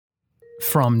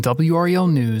From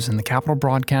WREL News and the Capital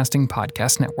Broadcasting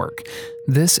Podcast Network,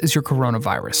 this is your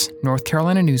Coronavirus North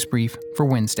Carolina News Brief for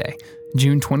Wednesday,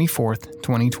 June 24th,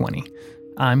 2020.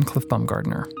 I'm Cliff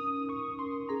Baumgardner.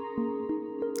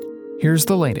 Here's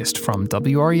the latest from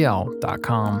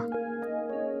WREL.com.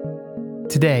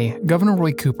 Today, Governor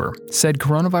Roy Cooper said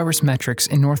coronavirus metrics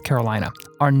in North Carolina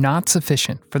are not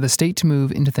sufficient for the state to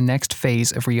move into the next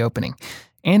phase of reopening,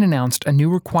 and announced a new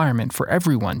requirement for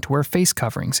everyone to wear face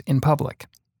coverings in public.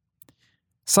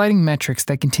 Citing metrics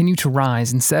that continue to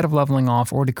rise instead of leveling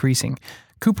off or decreasing,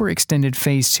 Cooper extended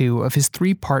Phase 2 of his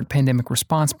three-part pandemic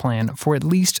response plan for at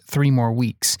least 3 more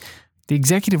weeks. The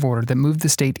executive order that moved the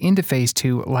state into Phase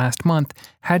 2 last month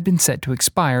had been set to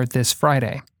expire this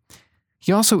Friday.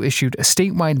 He also issued a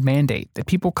statewide mandate that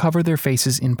people cover their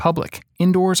faces in public,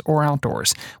 indoors or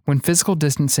outdoors, when physical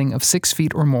distancing of 6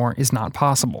 feet or more is not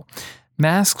possible.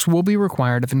 Masks will be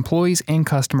required of employees and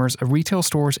customers of retail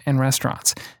stores and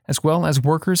restaurants, as well as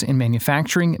workers in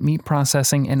manufacturing, meat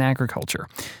processing, and agriculture.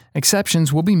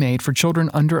 Exceptions will be made for children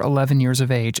under 11 years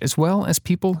of age, as well as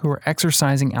people who are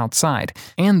exercising outside,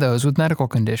 and those with medical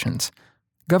conditions.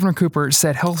 Governor Cooper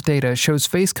said health data shows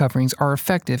face coverings are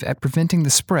effective at preventing the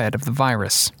spread of the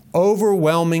virus.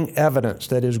 Overwhelming evidence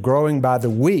that is growing by the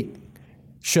week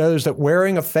shows that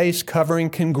wearing a face covering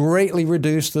can greatly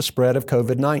reduce the spread of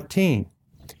COVID-19,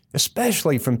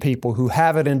 especially from people who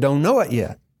have it and don't know it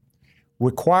yet.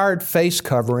 Required face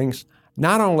coverings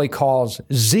not only cause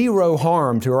zero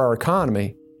harm to our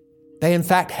economy, they in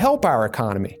fact help our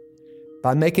economy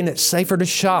by making it safer to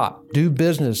shop, do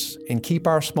business, and keep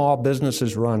our small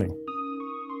businesses running.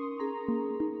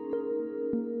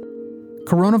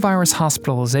 Coronavirus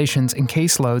hospitalizations and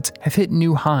caseloads have hit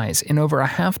new highs in over a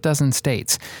half-dozen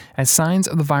states as signs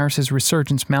of the virus's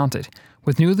resurgence mounted,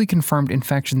 with newly confirmed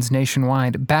infections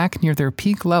nationwide back near their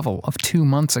peak level of 2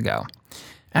 months ago.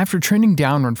 After trending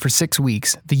downward for 6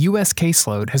 weeks, the U.S.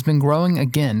 caseload has been growing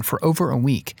again for over a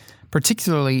week,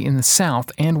 particularly in the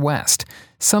South and West.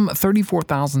 Some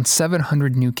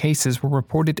 34,700 new cases were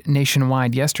reported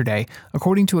nationwide yesterday,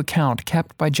 according to a count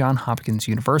kept by Johns Hopkins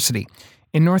University.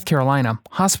 In North Carolina,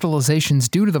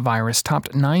 hospitalizations due to the virus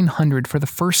topped 900 for the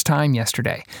first time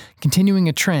yesterday, continuing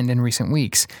a trend in recent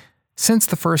weeks. Since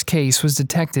the first case was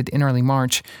detected in early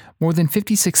March, more than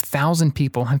 56,000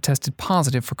 people have tested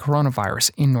positive for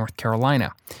coronavirus in North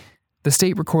Carolina. The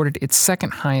state recorded its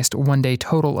second highest one-day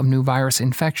total of new virus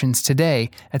infections today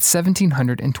at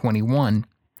 1,721.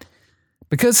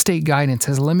 Because state guidance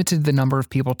has limited the number of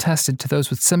people tested to those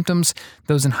with symptoms,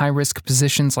 those in high-risk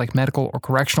positions like medical or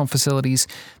correctional facilities,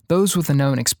 those with a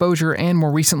known exposure, and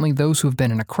more recently those who have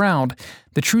been in a crowd,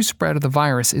 the true spread of the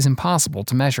virus is impossible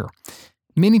to measure.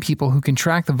 Many people who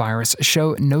contract the virus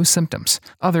show no symptoms.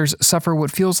 Others suffer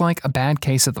what feels like a bad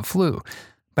case of the flu.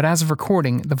 But as of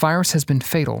recording, the virus has been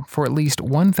fatal for at least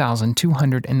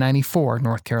 1,294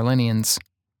 North Carolinians.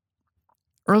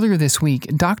 Earlier this week,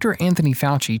 Dr. Anthony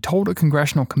Fauci told a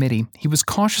congressional committee he was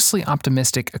cautiously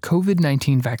optimistic a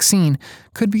COVID-19 vaccine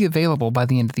could be available by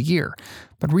the end of the year.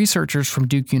 But researchers from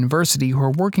Duke University who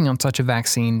are working on such a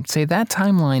vaccine say that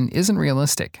timeline isn't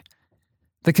realistic.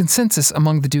 The consensus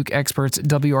among the Duke experts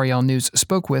WREL News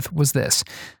spoke with was this: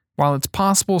 while it's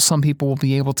possible some people will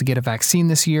be able to get a vaccine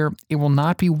this year, it will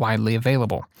not be widely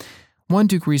available. One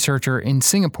Duke researcher in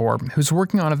Singapore, who's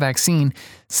working on a vaccine,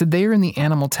 said they are in the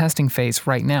animal testing phase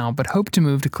right now but hope to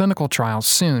move to clinical trials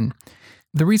soon.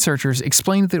 The researchers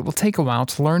explained that it will take a while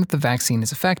to learn if the vaccine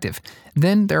is effective.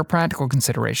 Then there are practical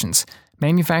considerations.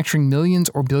 Manufacturing millions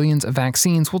or billions of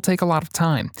vaccines will take a lot of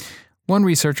time. One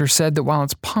researcher said that while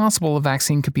it's possible a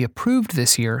vaccine could be approved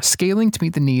this year, scaling to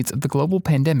meet the needs of the global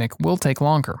pandemic will take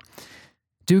longer.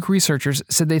 Duke researchers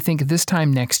said they think this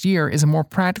time next year is a more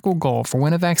practical goal for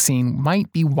when a vaccine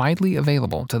might be widely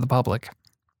available to the public.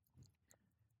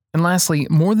 And lastly,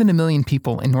 more than 1 million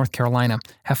people in North Carolina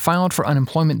have filed for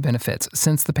unemployment benefits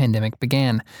since the pandemic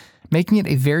began, making it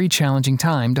a very challenging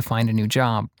time to find a new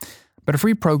job. But a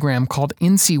free program called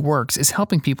NC Works is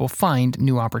helping people find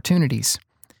new opportunities.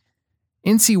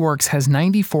 NC Works has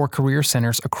 94 career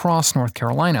centers across North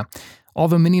Carolina.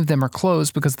 Although many of them are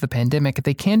closed because of the pandemic,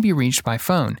 they can be reached by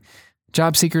phone.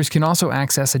 Job seekers can also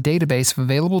access a database of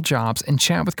available jobs and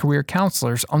chat with career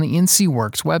counselors on the NC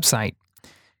Works website.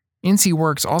 NC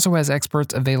Works also has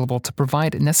experts available to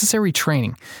provide necessary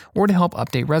training or to help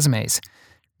update resumes.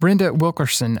 Brenda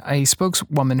Wilkerson, a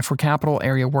spokeswoman for Capital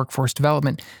Area Workforce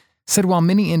Development, said while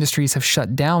many industries have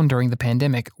shut down during the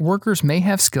pandemic, workers may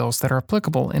have skills that are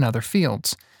applicable in other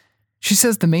fields. She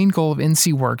says the main goal of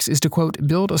NC Works is to, quote,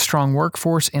 build a strong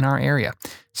workforce in our area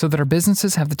so that our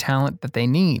businesses have the talent that they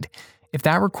need. If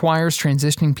that requires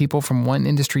transitioning people from one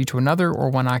industry to another or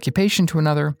one occupation to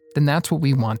another, then that's what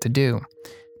we want to do.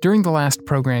 During the last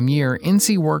program year,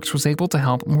 NC Works was able to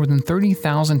help more than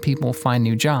 30,000 people find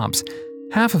new jobs.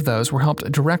 Half of those were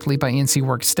helped directly by NC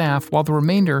Works staff, while the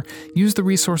remainder used the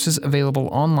resources available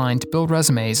online to build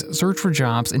resumes, search for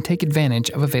jobs, and take advantage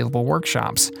of available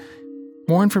workshops.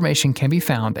 More information can be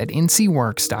found at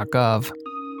ncworks.gov.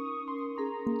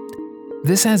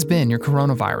 This has been your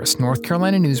Coronavirus North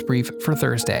Carolina News Brief for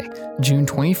Thursday, June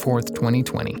 24th,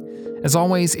 2020. As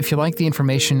always, if you like the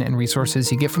information and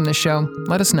resources you get from this show,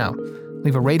 let us know.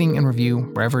 Leave a rating and review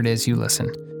wherever it is you listen.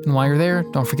 And while you're there,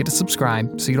 don't forget to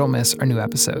subscribe so you don't miss our new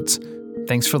episodes.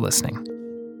 Thanks for listening.